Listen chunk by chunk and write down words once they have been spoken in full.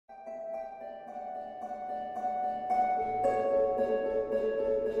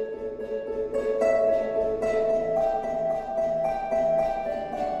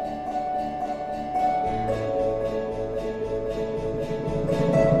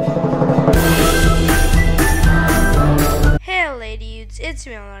it's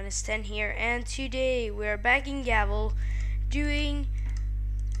me, Honest10 here, and today we're back in Gavel doing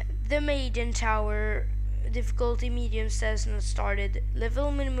the Maiden Tower. Difficulty medium says not started. Level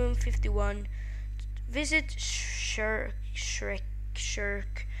minimum 51. Visit Shirk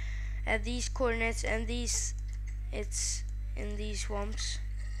at these coordinates, and it's in these swamps,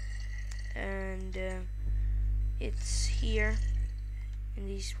 and it's here in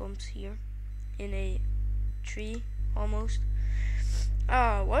these swamps here in a tree almost.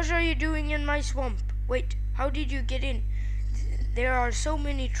 What are you doing in my swamp? Wait, how did you get in? There are so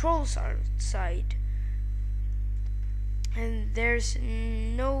many trolls outside. And there's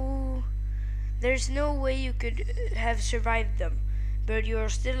no way you could have survived them. But you are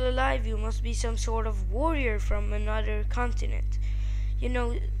still alive. You must be some sort of warrior from another continent. You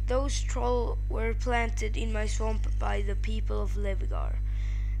know, those trolls were planted in my swamp by the people of Levigar.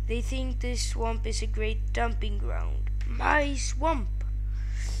 They think this swamp is a great dumping ground. My swamp!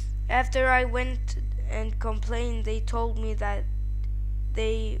 After I went and complained, they told me that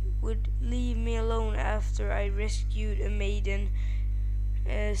they would leave me alone after I rescued a maiden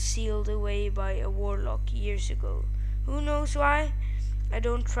sealed away by a warlock years ago. Who knows why? I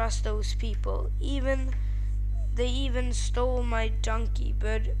don't trust those people. They even stole my donkey,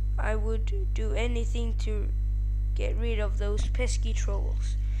 but I would do anything to get rid of those pesky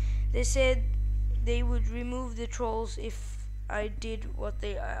trolls. They said they would remove the trolls if I did what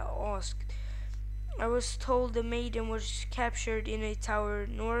they asked. I was told the maiden was captured in a tower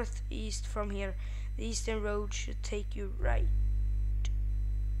northeast from here. The eastern road should take you right.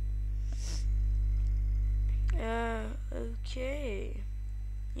 Okay.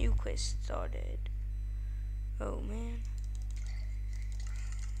 New quest started. Oh man.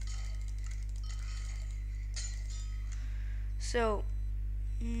 So,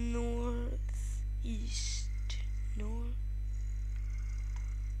 northeast.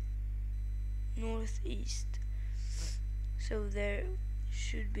 So there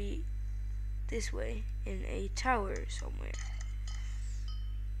should be this way in a tower somewhere.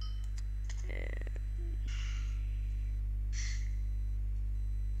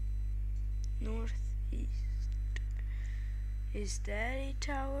 Northeast. Is that a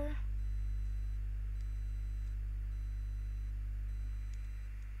tower?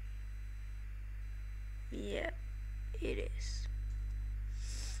 Yeah, it is.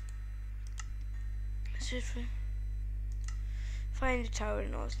 Find the tower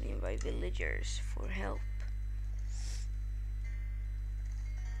and ask nearby villagers for help.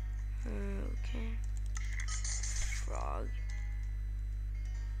 Okay. Frog.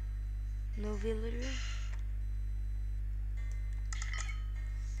 No villager.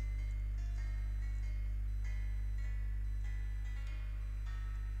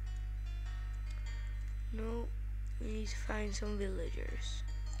 No, we need to find some villagers.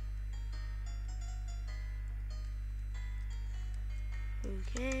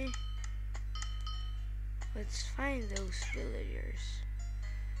 Okay, let's find those villagers.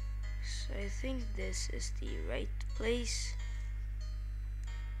 So I think this is the right place.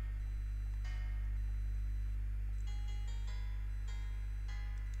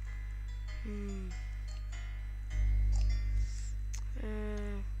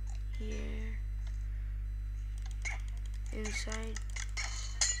 Here. Inside.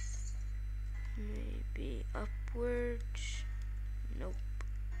 Maybe upwards. Nope.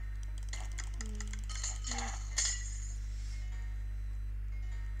 Yeah.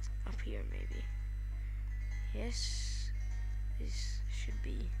 Up here maybe. Yes. This should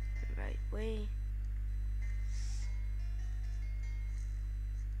be the right way.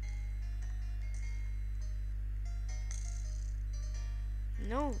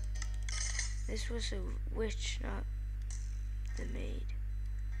 No. This was a witch, not the maid.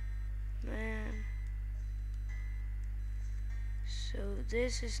 Man. So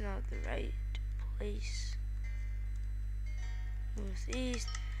this is not the right place. Northeast.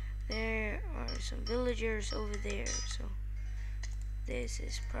 There are some villagers over there, so this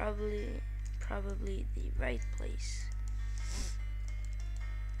is probably the right place.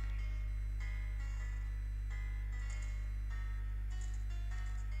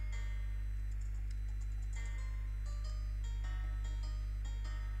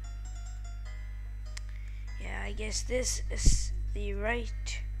 Yeah, I guess this is the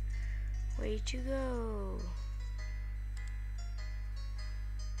right way to go.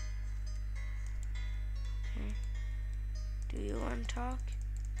 Okay. Do you want to talk?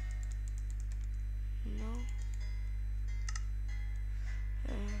 No.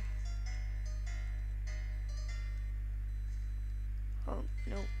 Oh,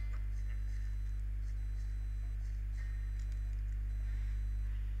 nope.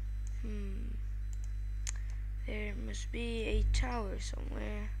 must be a tower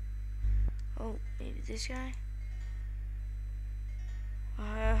somewhere. Oh, maybe this guy?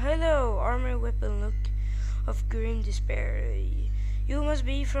 Hello, armor weapon look of grim despair. You must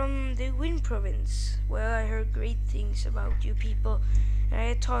be from the Wind province. Well, I heard great things about you people, and I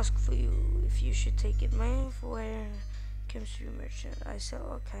had a task for you. If you should take it, my info where comes to merchant. I sell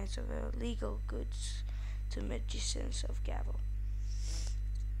all kinds of illegal goods to magicians of Gavel.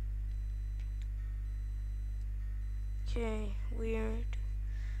 Okay, weird.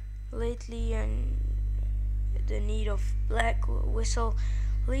 Lately, and the need of black whistle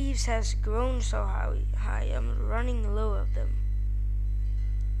leaves has grown so high. I'm running low of them.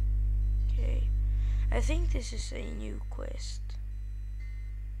 Okay, I think this is a new quest.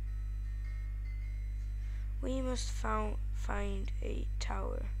 We must find a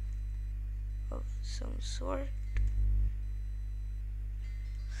tower of some sort.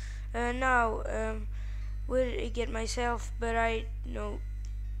 Now, would get myself, but I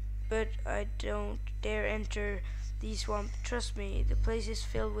don't dare enter the swamp. Trust me, the place is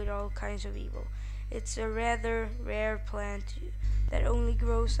filled with all kinds of evil. It's a rather rare plant that only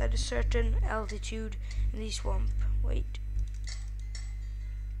grows at a certain altitude in the swamp. Wait.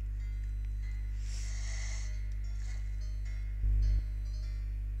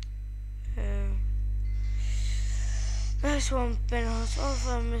 The swamp has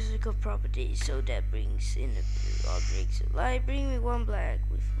also mystical properties, so that brings in the objects of light. Bring me one black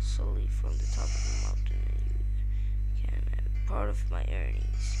with solely from the top of the mountain, and you can have part of my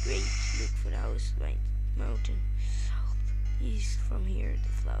earnings. Great, look for the house right mountain southeast from here. The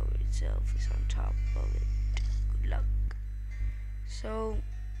flower itself is on top of it. Good luck. So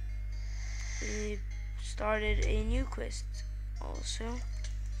we started a new quest also.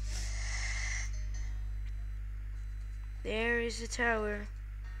 There is the tower.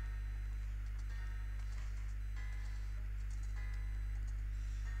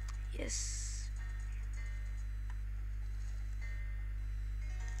 Yes.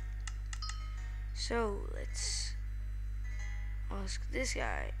 So let's ask this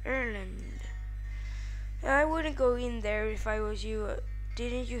guy, Erland. I wouldn't go in there if I was you.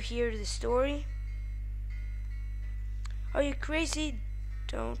 Didn't you hear the story? Are you crazy?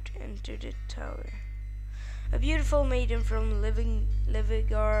 Don't enter the tower. A beautiful maiden from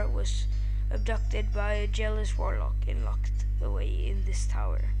Levigar was abducted by a jealous warlock and locked away in this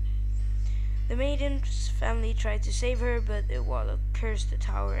tower. The maiden's family tried to save her, but the warlock cursed the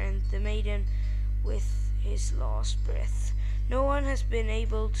tower and the maiden with his last breath. No one has been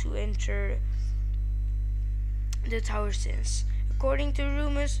able to enter the tower since. According to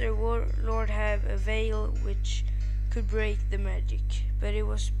rumors, the warlord had a veil which could break the magic, but it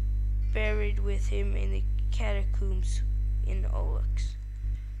was buried with him in the catacombs in Olax.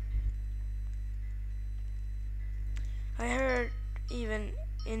 I heard even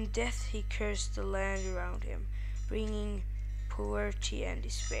in death he cursed the land around him, bringing poverty and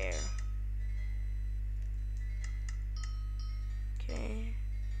despair. Okay.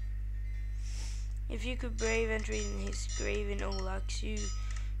 If you could brave entering his grave in Olax, you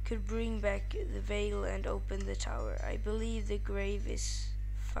could bring back the veil and open the tower. I believe the grave is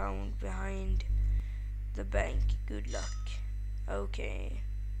found behind the bank. Good luck. Okay.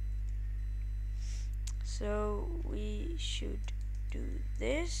 So we should do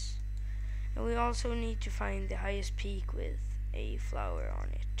this. And we also need to find the highest peak with a flower on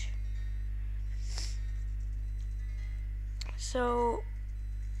it. So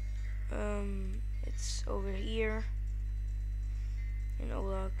it's over here in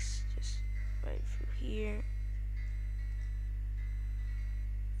Olax, just right through here.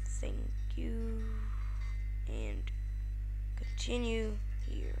 Thank you. And continue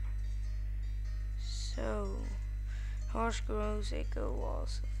here. So, harsh grows echo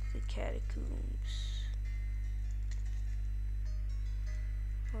walls of the catacombs.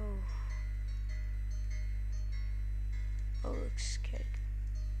 Oh, looks catacomb.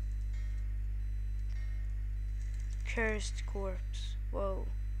 Cursed corpse. Whoa.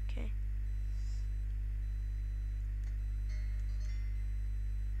 Okay.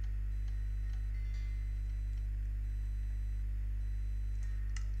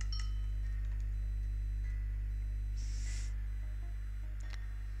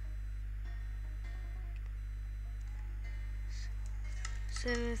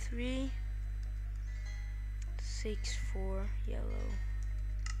 Seven 3 6 4 yellow.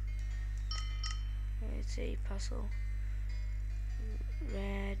 It's a puzzle.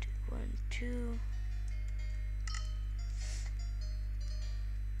 Red 1 2.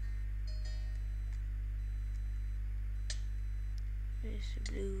 There's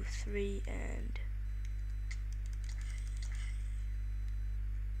blue 3 and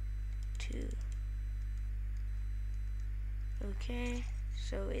Okay,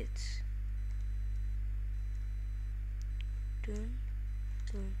 so it's dun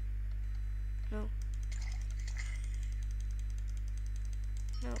dun. No.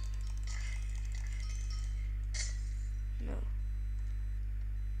 No. No.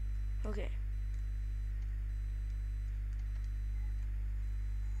 Okay.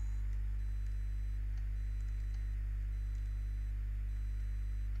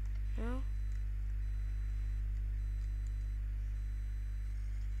 No.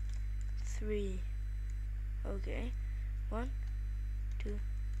 3. Okay. 1, 2,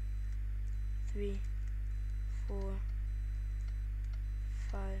 3, 4,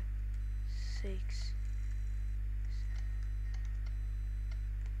 5, 6.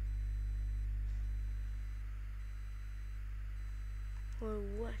 Well,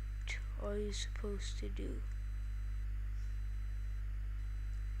 what are you supposed to do?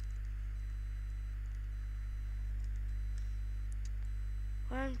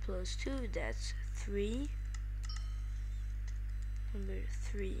 1 plus 2, that's 3. Number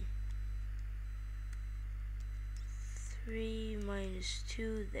 3. 3 minus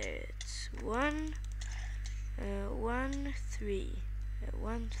 2, that's 1. 1, 3.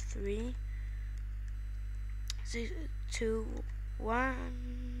 1, 3. 6, 2,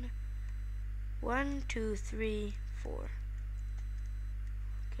 1. 1, 2, 3, 4.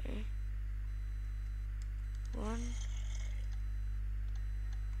 Okay. 1.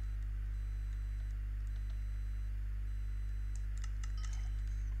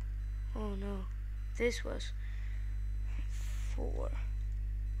 Oh no. This was 4.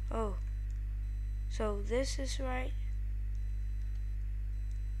 Oh. So this is right.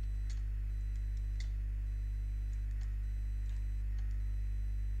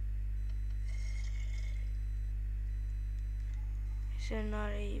 Is there not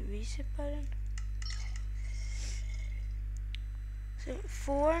a reset button? So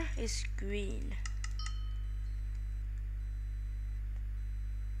 4 is green.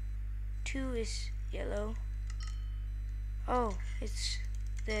 2 is yellow. Oh, it's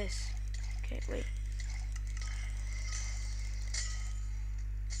this. Okay, wait.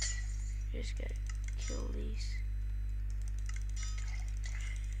 Just gotta kill these.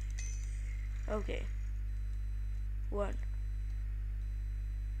 Okay. 1.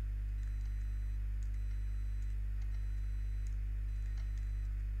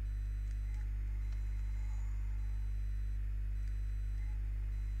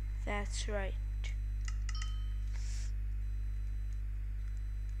 That's right.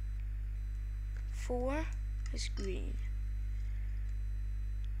 4 is green.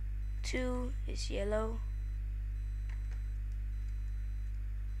 2 is yellow.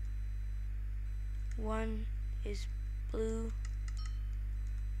 1 is blue.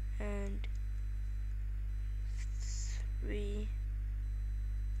 And 3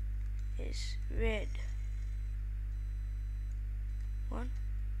 is red. 1,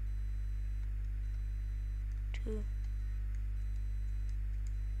 2,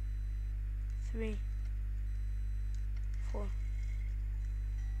 3, 4.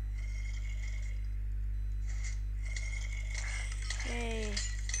 Yay.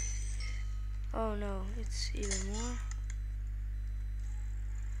 Oh no, it's even more.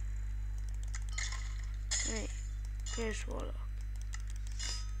 Wait, here's Warlock.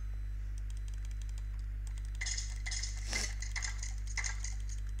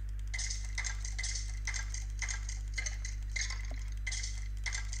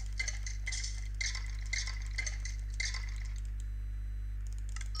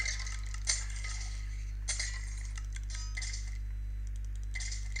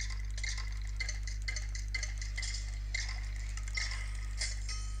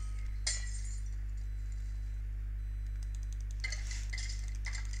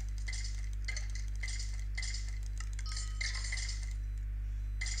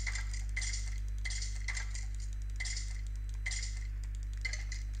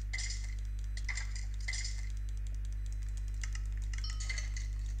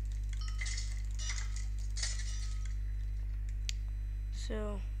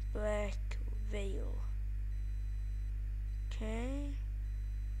 So, black veil. Okay.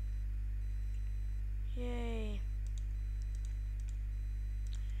 Yay.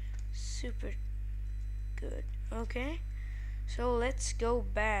 Super good. Okay. So let's go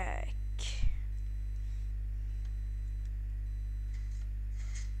back.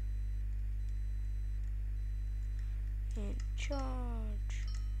 In charge.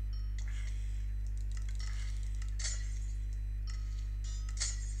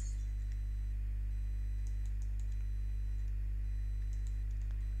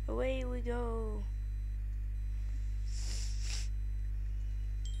 Away we go.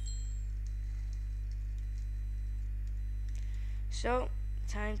 So,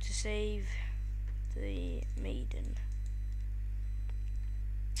 time to save the Maiden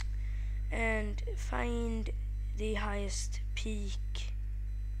and find the highest peak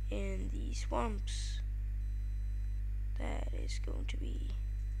in the swamps. That is going to be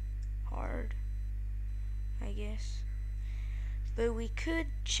hard, I guess. But we could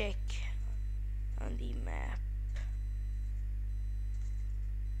check on the map.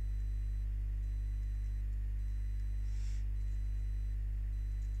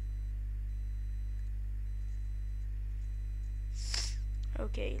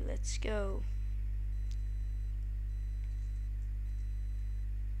 Okay, let's go.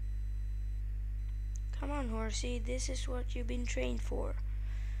 Come on, horsey, this is what you've been trained for.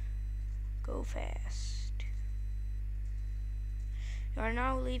 Go fast. You are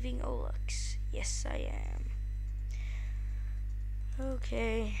now leaving Olux. Yes, I am.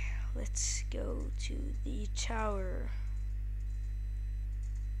 Okay, let's go to the tower.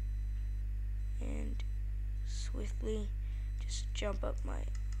 And swiftly just jump up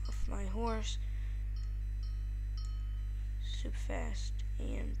off my horse. Super fast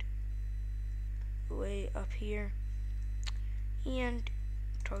and way up here. And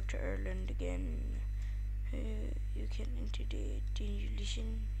talk to Erland again. You can enter the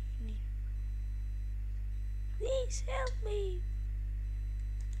delusion. Please help me.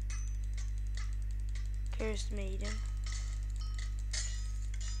 Cursed Maiden.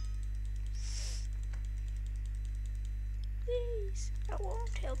 Please, I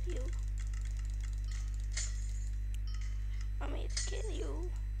won't help you. I'm here to kill you.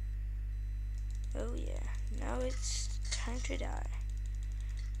 Oh yeah, now it's time to die.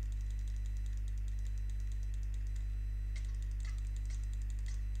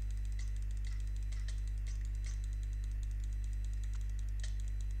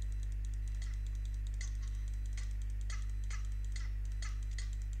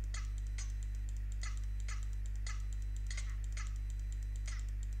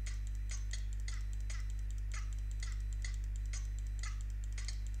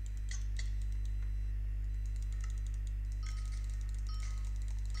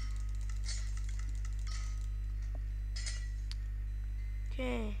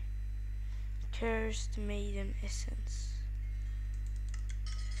 Okay, Cursed Maiden Essence.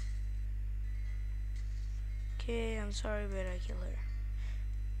 Okay, I'm sorry, but I killed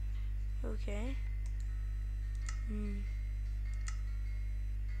her. Okay.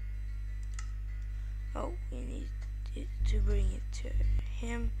 Oh, we need to bring it to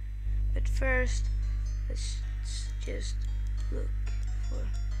him. But first, let's just look for,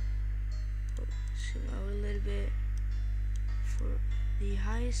 zoom out a little bit, for the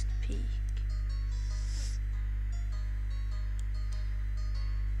highest peak.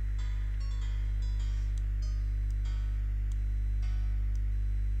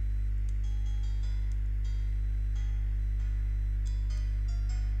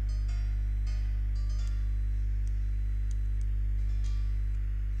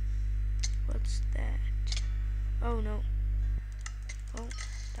 What's that? Oh no. Oh,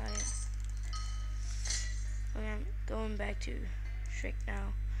 die. Okay, I'm going back to Shrek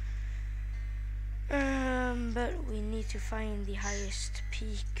now. But we need to find the highest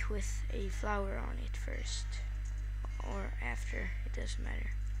peak with a flower on it first. Or after, it doesn't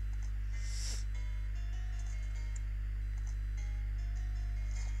matter.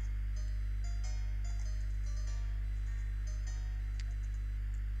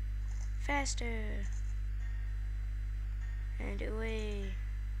 Faster! And away.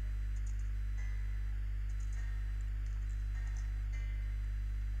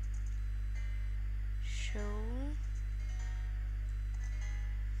 Show.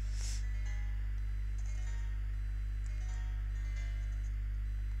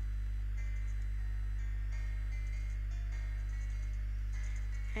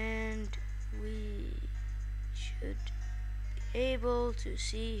 And we should be able to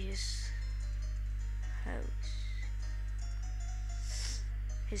see his house.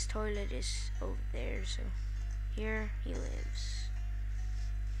 His toilet is over there, so here he lives.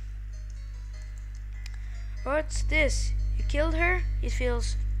 What's this? You killed her? It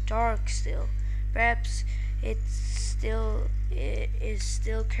feels dark still. Perhaps it is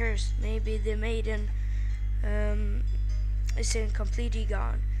still cursed. Maybe the maiden isn't completely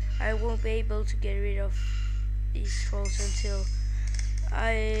gone. I won't be able to get rid of these trolls until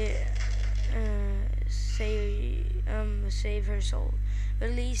I save her soul. But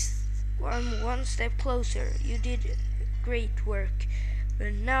at least I'm one step closer. You did great work.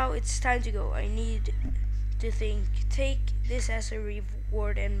 But now it's time to go. I need to think. Take this as a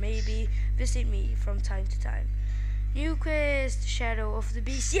reward and maybe visit me from time to time. New quest, Shadow of the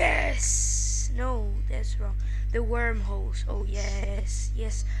Beast. Yes! No, that's wrong. The wormholes. Oh, yes.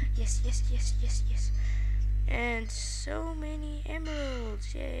 Yes, yes, yes, yes, yes, yes. And so many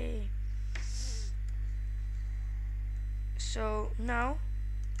emeralds. Yay. So now,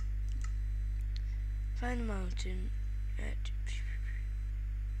 find a mountain at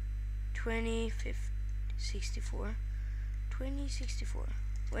 2064. 2064.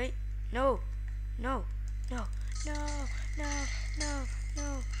 Wait, no, no, no, no, no, no, no,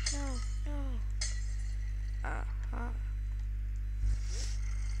 no, no. Uh-huh.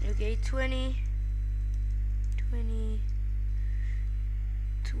 Okay, 20, 20,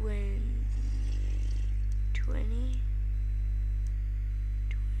 20, 20,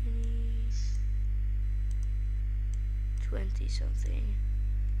 20 something.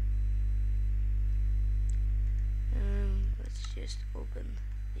 Let's just open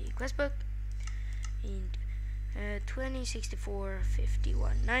the quest book. And 2064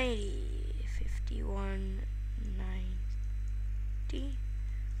 5190 5190.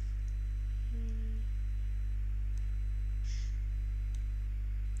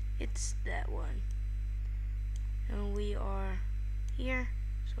 It's that one, and we are here,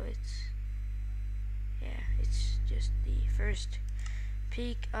 so it's just the first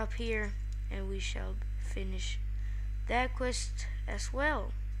peak up here, and we shall finish that quest as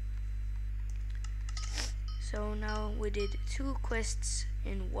well. So now we did 2 quests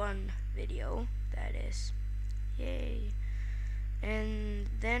in 1 video, that is, yay. And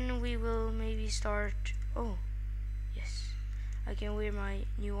then we will maybe start, oh yes, I can wear my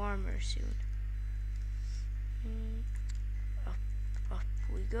new armor soon. Up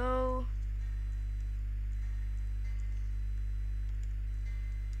we go.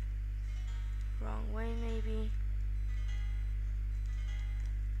 Wrong way maybe.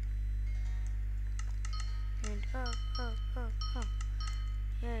 And up.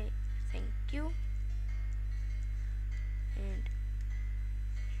 Yay, thank you. And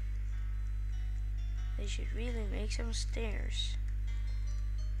they should really make some stairs.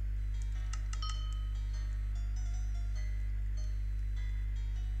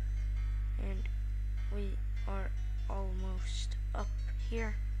 And we are almost up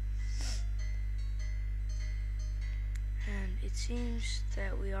here. And it seems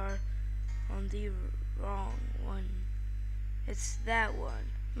that we are on the wrong one. It's that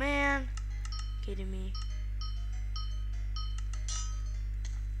one. Man, kidding me?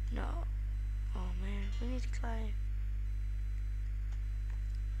 No. Oh man, we need to climb.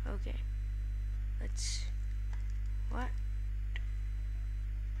 Okay. Let's... What?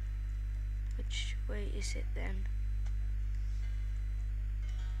 Which way is it then?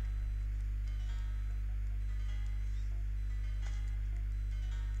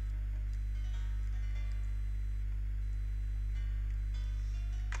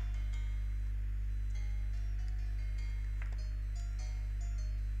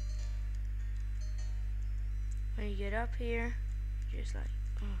 When you get up here, just like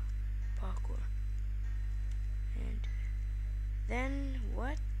parkour. And then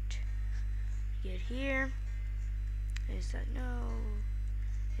what? Get here, and it's like, no,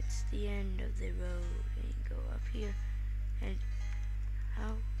 it's the end of the road. And you go up here, and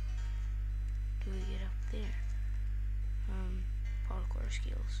how do we get up there? Parkour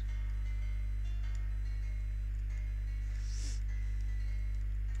skills.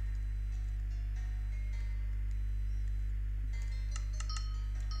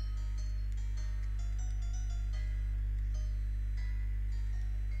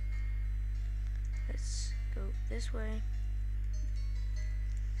 Let's go this way,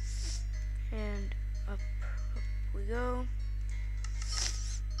 and up we go.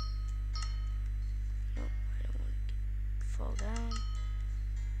 Nope, I don't want to fall down.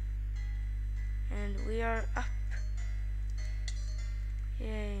 And we are up.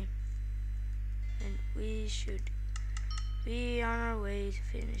 Yay. And we should be on our way to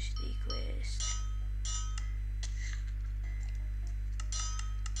finish the quest.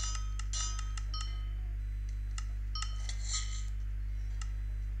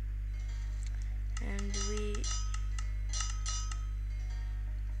 And we...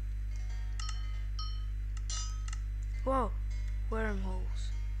 Whoa!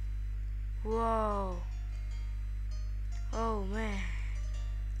 Wormholes. Whoa! Oh man.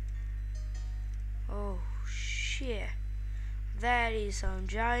 Oh shit. That is some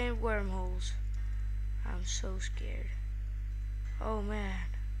giant wormholes. I'm so scared. Oh man.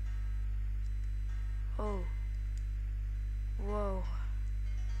 Oh. Whoa.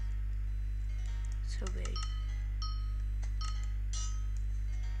 So big.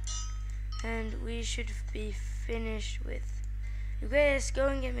 And we should be finished with. Request, go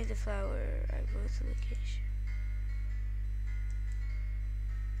and get me the flower. I wrote the location.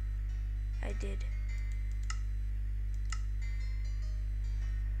 I did.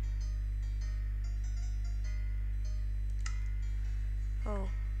 Oh,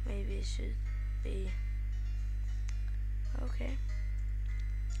 maybe it should be. Okay.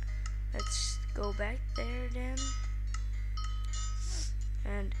 Let's go back there then.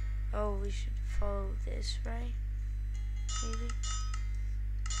 And, oh, we should follow this, right? Maybe.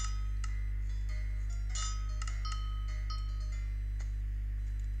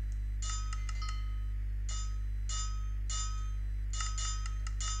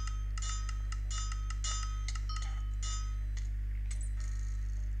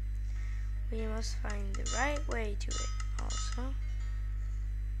 We must find the right way to it also.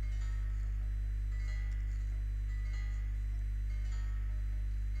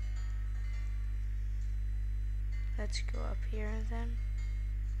 Let's go up here then.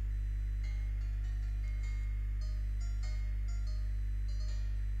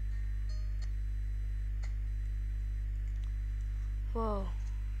 Whoa.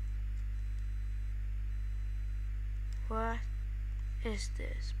 What is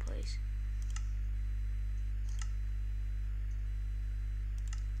this place?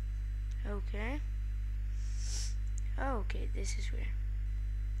 Okay. Okay, this is where.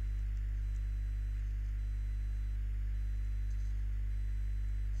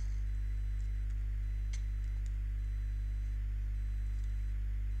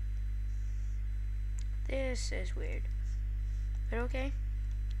 This is weird. But okay.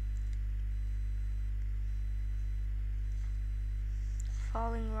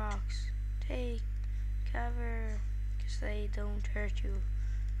 Falling rocks. Take cover, because they don't hurt you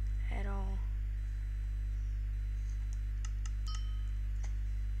at all.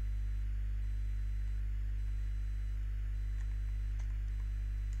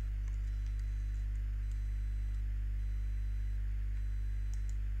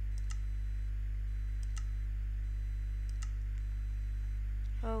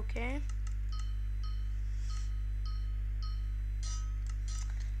 Okay.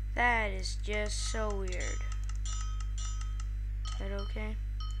 That is just so weird. But okay.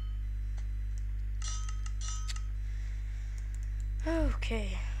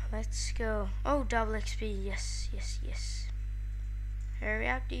 Okay, let's go. Oh, double XP. Yes, yes, yes. Hurry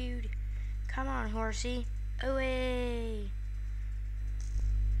up, dude. Come on, horsey. Away.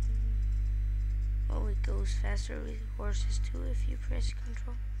 Oh, it goes faster with horses too if you press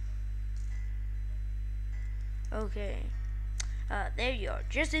control. Okay. There you are,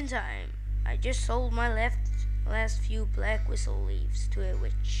 just in time. I just sold my last few black whistle leaves to a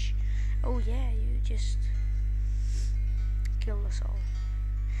witch. Oh yeah, you just killed us all.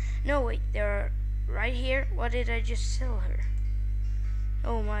 No, wait, they're right here. What did I just sell her?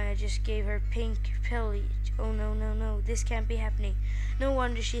 Oh my, I just gave her pink pellet. Oh no, no, no, this can't be happening. No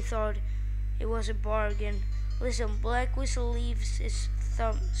wonder she thought it was a bargain. Listen, black whistle leaves is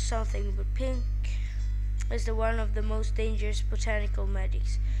something, but pink is the one of the most dangerous botanical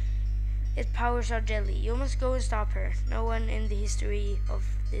magics. Its powers are deadly. You must go and stop her. No one in the history of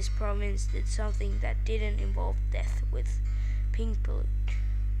this province did something that didn't involve death with pink pellet.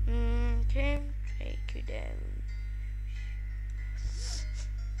 Okay, take you down.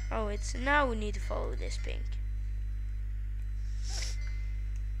 Oh, it's now we need to follow this pink.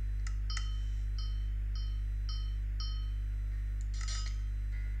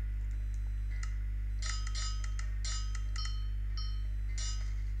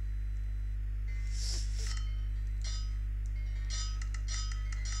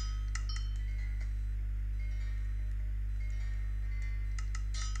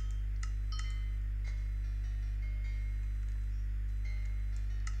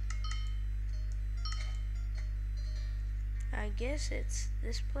 I guess it's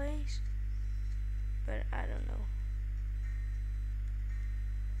this place, but I don't know.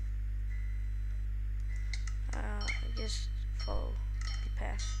 I just follow the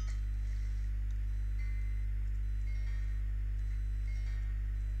path.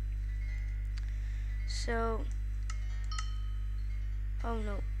 So, oh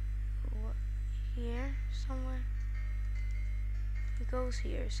no, what, here somewhere? It goes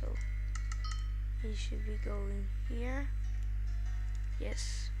here, so he should be going here.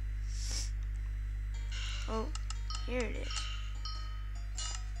 Yes. Oh, here it is.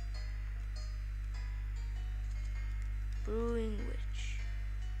 Brewing Witch.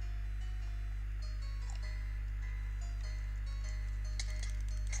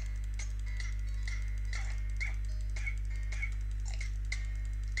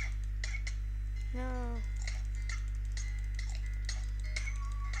 No.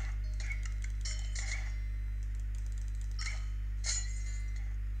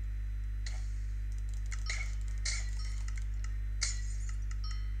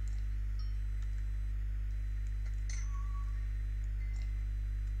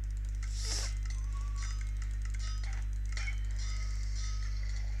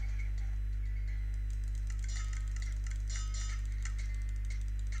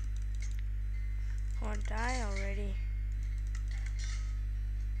 die already.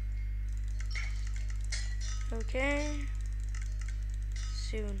 Okay.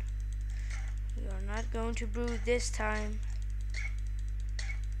 Soon. We are not going to brew this time.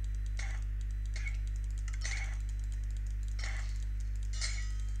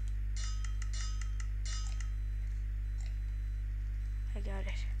 I got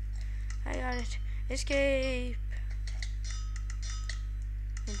it. I got it. Escape!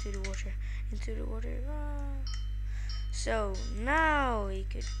 Into the water. Into the water. Ah. So now we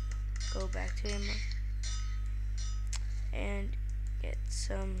could go back to him and get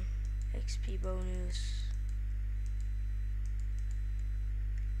some XP bonus.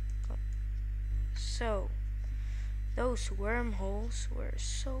 So those wormholes were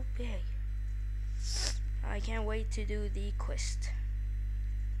so big. I can't wait to do the quest.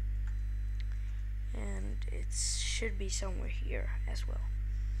 And it should be somewhere here as well.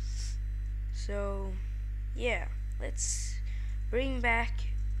 So yeah, let's bring back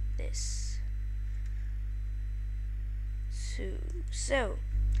this. So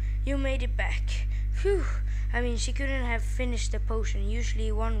you made it back. Phew. I mean, she couldn't have finished the potion.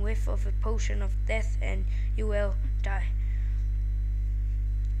 Usually one whiff of a potion of death and you will die.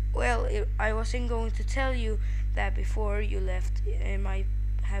 Well, I wasn't going to tell you that before you left. It might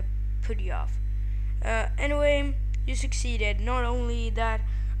have put you off. Anyway, you succeeded. Not only that,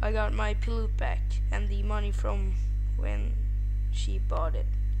 I got my pillow back and the money from when she bought it.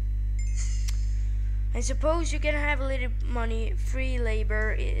 I suppose you can have a little money. Free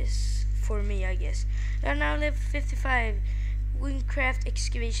labor is for me, I guess. I now live 55. Wynncraft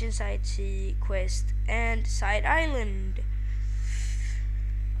excavation site C quest and side island.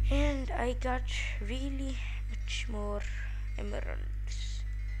 And I got really much more emeralds.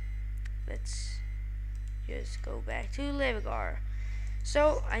 Let's just go back to Levigar.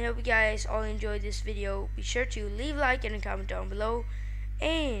 So I hope you guys all enjoyed this video. Be sure to leave a like and a comment down below,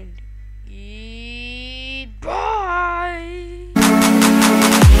 and